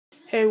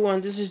Hey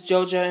everyone, this is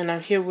Joja, and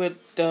I'm here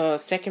with the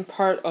second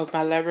part of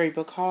my library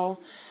book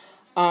haul.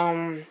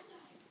 Um,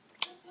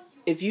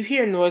 if you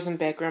hear noise in the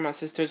background, my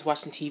sister's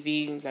watching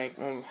TV, like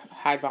on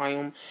high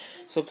volume,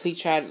 so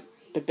please try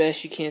the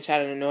best you can try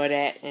to ignore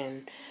that,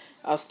 and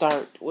I'll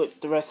start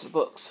with the rest of the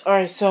books.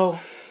 Alright, so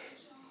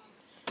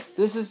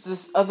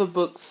this other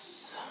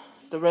books,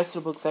 the rest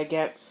of the books I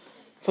get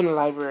from the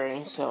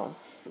library, so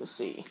let's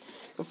see.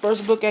 The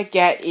first book I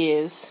get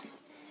is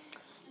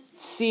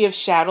Sea of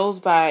Shadows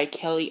by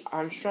Kelly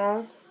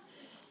Armstrong.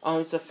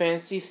 It's a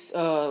fantasy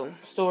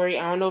story.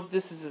 I don't know if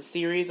this is a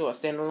series or a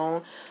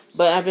standalone,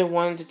 but I've been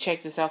wanting to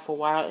check this out for a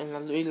while, and I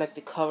really like the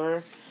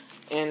cover.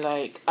 And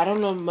I don't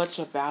know much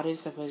about it,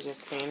 except it's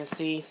just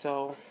fantasy.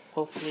 So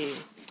hopefully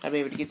I'll be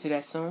able to get to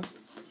that soon.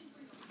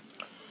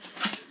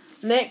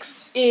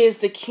 Next is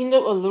The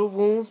Kingdom of Little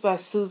Wounds by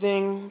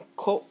Susan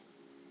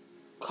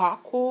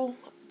Cockrell.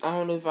 I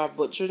don't know if I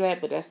butchered that,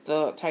 but that's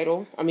the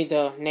title. I mean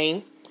the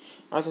name,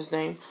 author's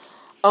name.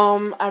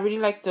 I really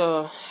like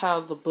how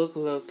the book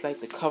looked.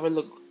 Like the cover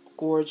looked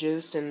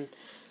gorgeous, and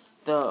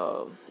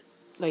the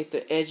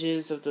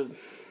edges of the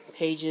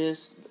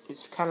pages,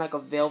 it's kind of like a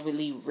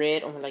velvety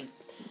red, or I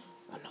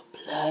don't know,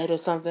 blood or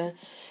something.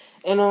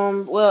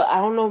 And well, I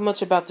don't know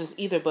much about this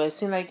either, but it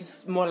seemed like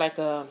it's more like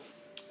a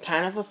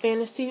kind of a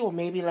fantasy, or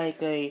maybe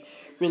like a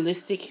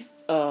realistic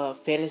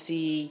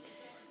fantasy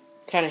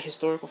kind of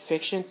historical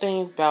fiction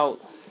thing about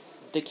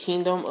the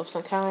kingdom of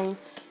some kind.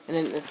 And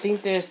then I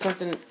think there's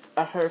something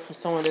I heard from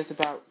someone that's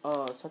about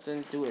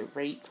something to do with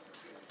rape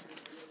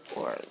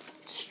or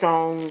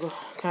strong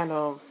kind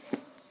of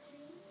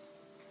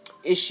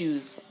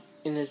issues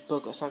in this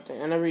book or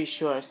something. I'm not really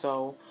sure.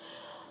 So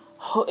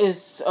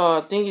it's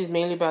I think it's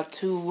mainly about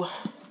two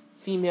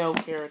female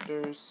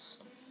characters.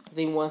 I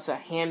think one's a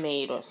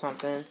handmaid or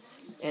something,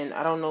 and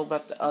I don't know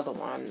about the other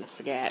one. I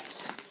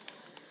forget.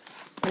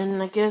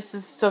 And I guess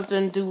it's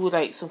something to do with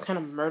like some kind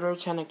of murder,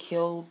 trying to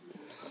kill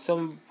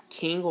some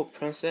king or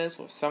princess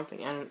or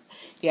something.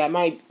 I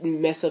might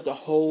mess up the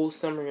whole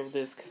summary of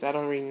this because I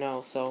don't really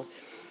know. So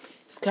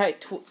it's kind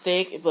of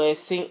thick, but it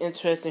seems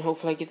interesting.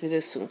 Hopefully I get to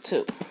this soon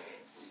too.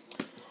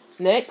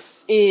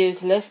 Next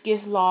is Let's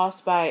Get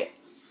Lost by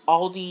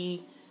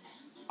Aldi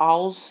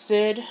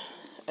Alstead.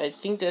 I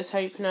think that's how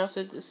you pronounce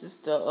it. This is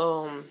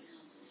the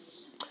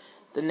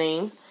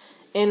name.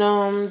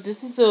 And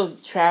this is a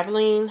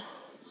traveling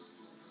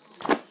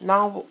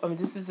novel.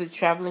 This is a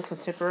traveling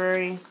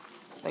contemporary,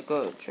 like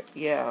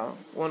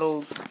one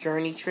of those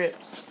journey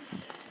trips.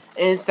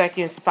 And it's like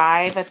in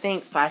five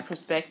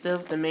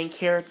perspective. The main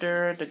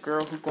character, the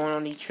girl who's going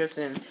on these trips,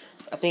 and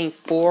I think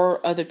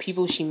four other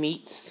people she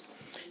meets.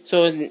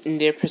 So in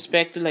their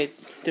perspective, like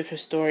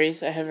different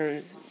stories. I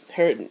haven't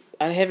heard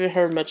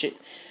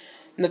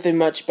nothing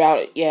much about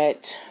it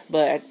yet.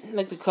 But I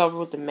like the cover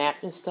with the map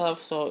and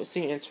stuff, so it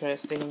seems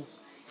interesting.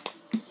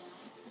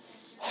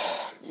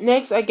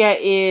 Next I got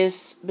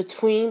is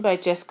Between by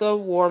Jessica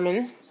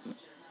Warman.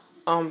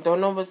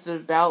 Don't know what it's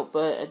about,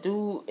 but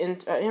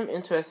I am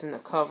interested in the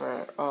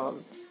cover. I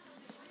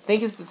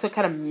think it's some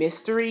kind of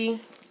mystery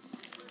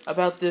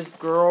about this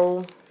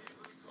girl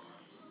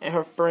and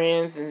her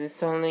friends, and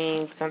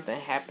suddenly something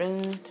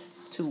happened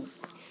to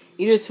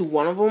either to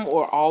one of them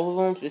or all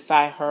of them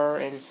beside her,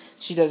 and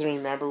she doesn't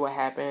remember what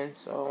happened.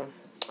 So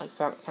it's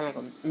kind of like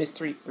a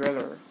mystery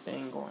thriller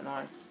thing going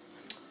on.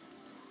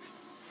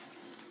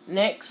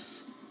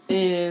 Next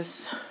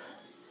is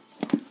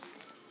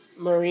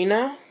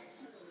Marina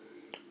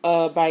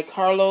by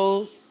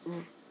Carlos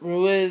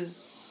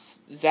Ruiz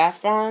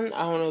Zafon.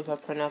 I don't know if I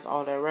pronounced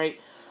all that right,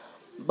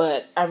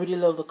 but I really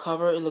love the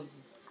cover. It looked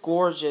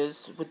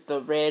gorgeous with the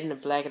red and the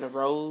black and the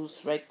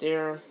rose right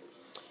there.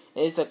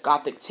 And it's a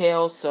gothic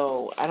tale,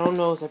 so I don't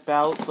know what it's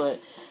about,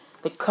 but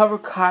the cover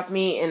caught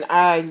me, and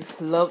I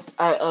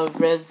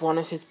read one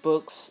of his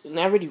books, and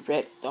I already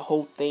read the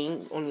whole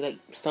thing, only like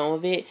some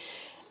of it,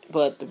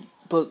 but the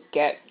book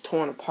got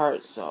torn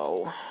apart,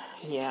 so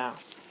yeah.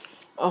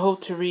 I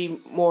hope to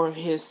read more of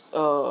his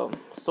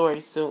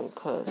stories soon,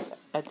 because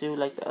I do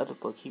like the other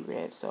book he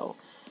read, so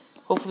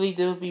hopefully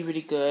they'll be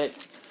really good,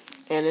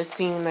 and it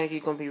seems like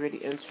it's going to be really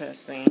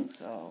interesting,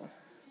 so,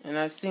 and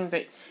I've seen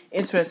the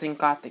interesting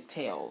gothic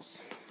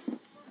tales.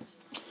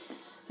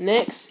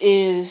 Next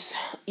is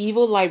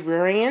Evil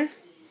Librarian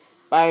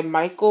by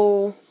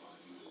Michael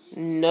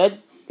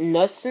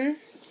Knudsen.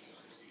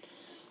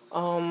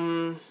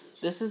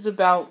 This is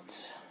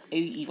about a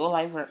evil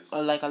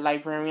like a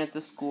librarian at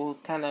the school,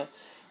 kind of,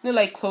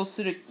 like close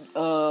to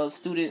the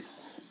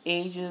students'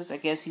 ages. I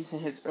guess he's in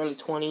his early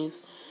 20s.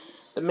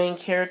 The main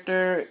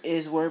character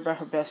is worried about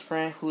her best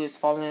friend who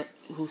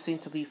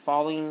seems to be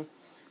falling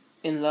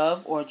in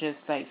love or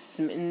just like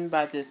smitten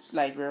by this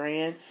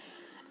librarian,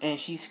 and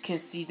she can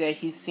see that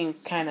he seems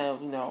kind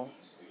of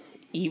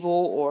evil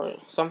or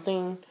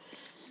something,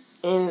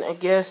 and I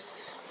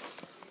guess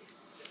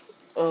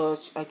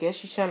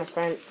she's trying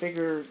to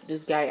figure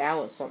this guy out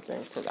or something,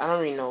 because I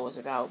don't really know what it's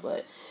about,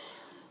 but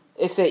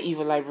it said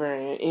evil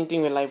librarian.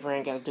 Anything with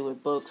librarian got to do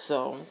with books,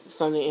 so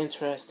something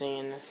interesting,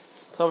 and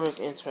the cover is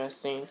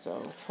interesting,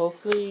 so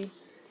hopefully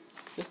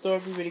The story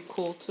would be really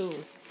cool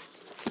too.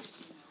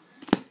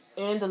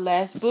 And the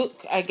last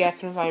book I got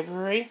from the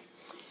library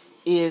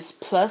is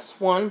Plus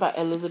One by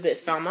Elizabeth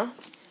Fama.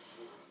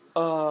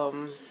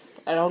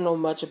 I don't know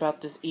much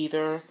about this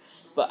either,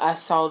 but I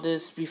saw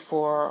this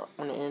before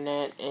on the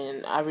internet,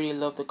 and I really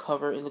love the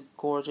cover. It looked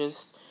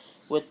gorgeous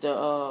with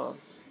the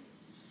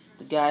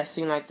guy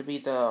seemed like to be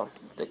the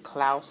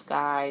Klaus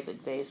guy, the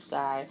base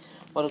guy,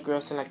 while the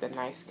girl seemed like the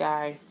nice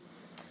guy.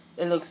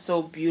 It looks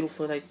so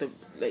beautiful, like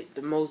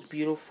the most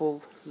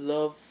beautiful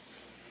love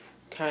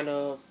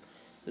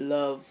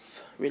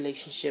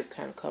relationship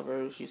kind of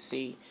covers you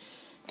see.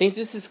 I think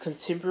this is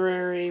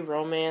contemporary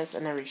romance.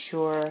 I'm not really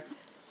sure.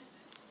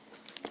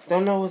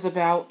 Don't know what it's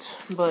about,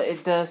 but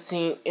it does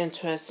seem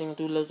interesting.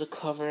 Do love the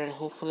cover, and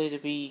hopefully it'll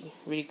be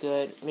really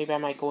good. Maybe I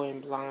might go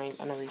in blind.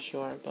 I'm not really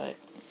sure, but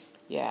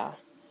yeah.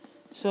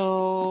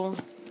 So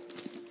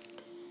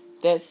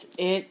that's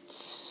it.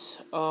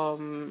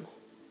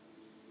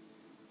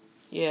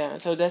 Yeah.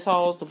 So that's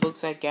all the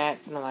books I got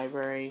from the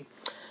library.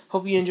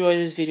 Hope you enjoyed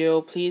this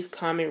video. Please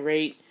comment,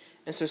 rate,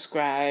 and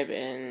subscribe.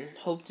 And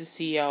hope to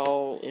see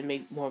y'all and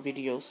make more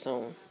videos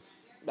soon.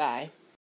 Bye.